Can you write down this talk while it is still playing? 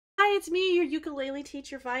Hi, it's me, your ukulele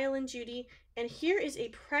teacher, Violin Judy, and here is a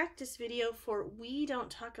practice video for We Don't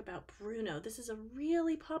Talk About Bruno. This is a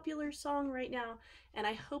really popular song right now, and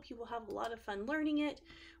I hope you will have a lot of fun learning it.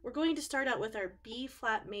 We're going to start out with our B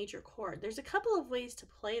flat major chord. There's a couple of ways to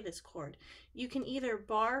play this chord. You can either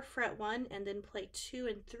bar fret 1 and then play 2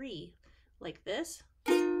 and 3 like this.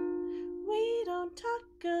 We don't talk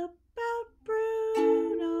about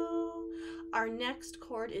Bruno. Our next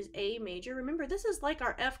chord is A major. Remember, this is like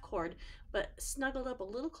our F chord, but snuggled up a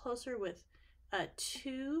little closer with a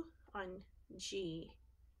 2 on G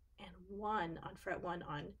and 1 on fret 1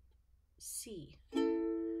 on C.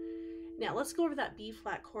 Now let's go over that B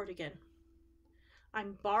flat chord again.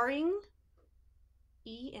 I'm barring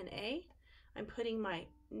E and A. I'm putting my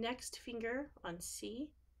next finger on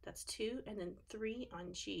C, that's 2, and then 3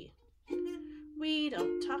 on G. We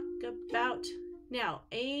don't talk about. Now,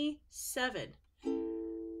 A7,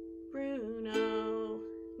 Bruno.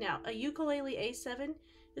 Now, a ukulele A7,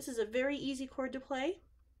 this is a very easy chord to play.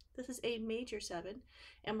 This is A major 7,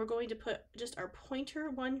 and we're going to put just our pointer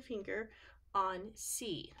one finger on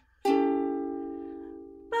C. But,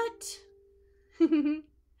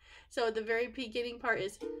 so the very beginning part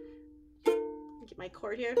is, get my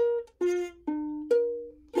chord here.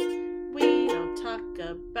 We don't talk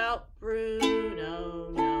about Bruno,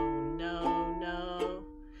 no.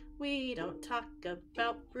 We don't talk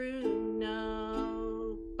about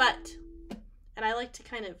Bruno. But, and I like to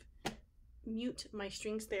kind of mute my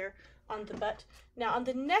strings there on the but. Now on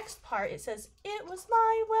the next part it says, it was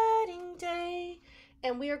my wedding day.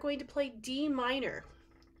 And we are going to play D minor.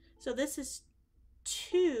 So this is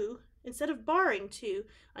 2, instead of barring 2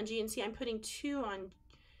 on G and C, I'm putting 2 on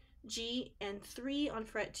G and 3 on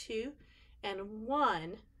fret 2 and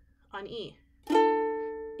 1 on E.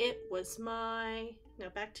 It was my, now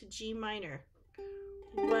back to G minor,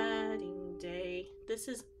 wedding day. This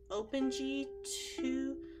is open G,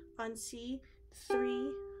 2 on C,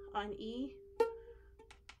 3 on E,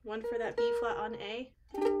 1 for that B flat on A,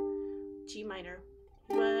 G minor,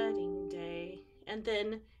 wedding day. And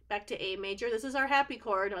then back to A major. This is our happy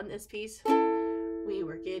chord on this piece. We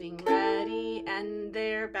were getting ready, and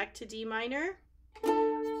there, back to D minor.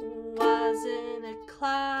 Wasn't a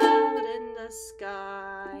cloud in the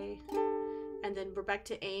sky. And then we're back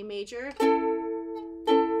to A major.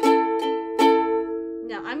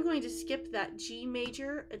 Now I'm going to skip that G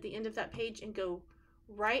major at the end of that page and go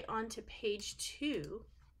right on to page 2.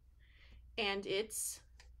 And it's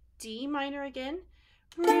D minor again.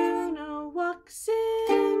 Bruno walks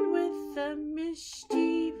in with a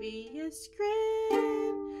mischievous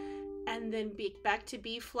grin. And then back to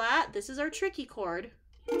B flat. This is our tricky chord.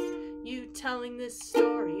 You telling this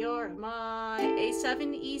story or am I?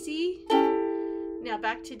 A7 easy. Now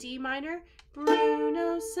back to D minor.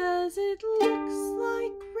 Bruno says it looks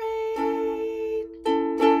like rain.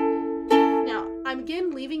 Now I'm again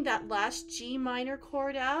leaving that last G minor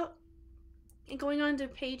chord out and going on to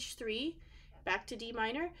page 3. Back to D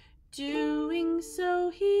minor. Doing so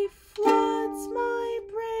he floods my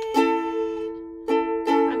brain.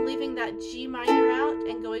 I'm leaving that G minor out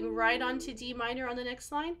and going right on to D minor on the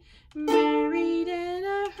next line. Married in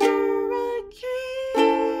a hurricane.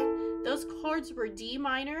 Those chords were D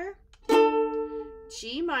minor,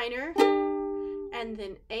 G minor, and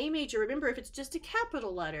then A major. Remember, if it's just a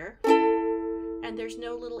capital letter and there's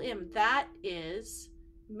no little m, that is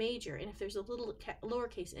major. And if there's a little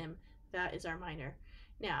lowercase m, that is our minor.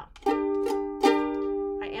 Now,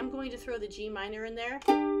 I am going to throw the G minor in there.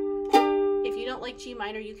 If you don't like G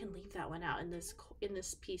minor, you can leave that one out in this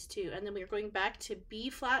piece too. And then we are going back to B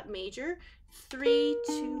flat major. 3,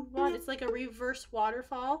 2, 1. It's like a reverse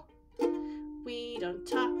waterfall. We don't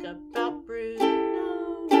talk about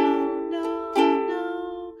Bruno,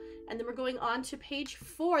 no. And then we're going on to page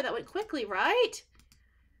 4. That went quickly, right?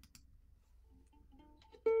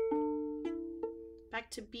 Back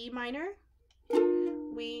to B minor.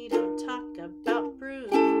 We don't talk about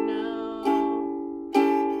Bruno.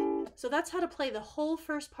 So that's how to play the whole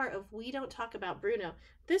first part of We Don't Talk About Bruno.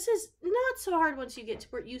 This is not so hard once you get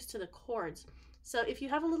used to the chords. So if you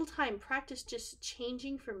have a little time, practice just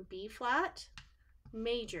changing from B flat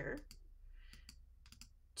major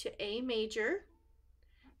to A major,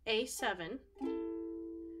 A7,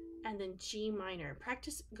 and then G minor.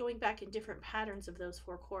 Practice going back in different patterns of those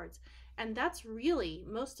 4 chords. And that's really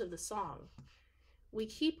most of the song. We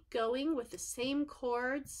keep going with the same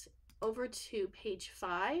chords over to page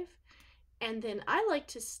 5. And then I like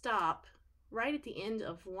to stop right at the end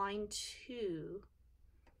of line 2.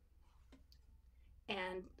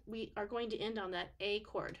 And we are going to end on that A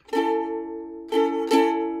chord.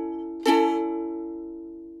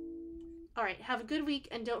 All right, have a good week,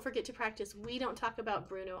 and don't forget to practice We Don't Talk About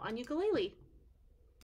Bruno on ukulele.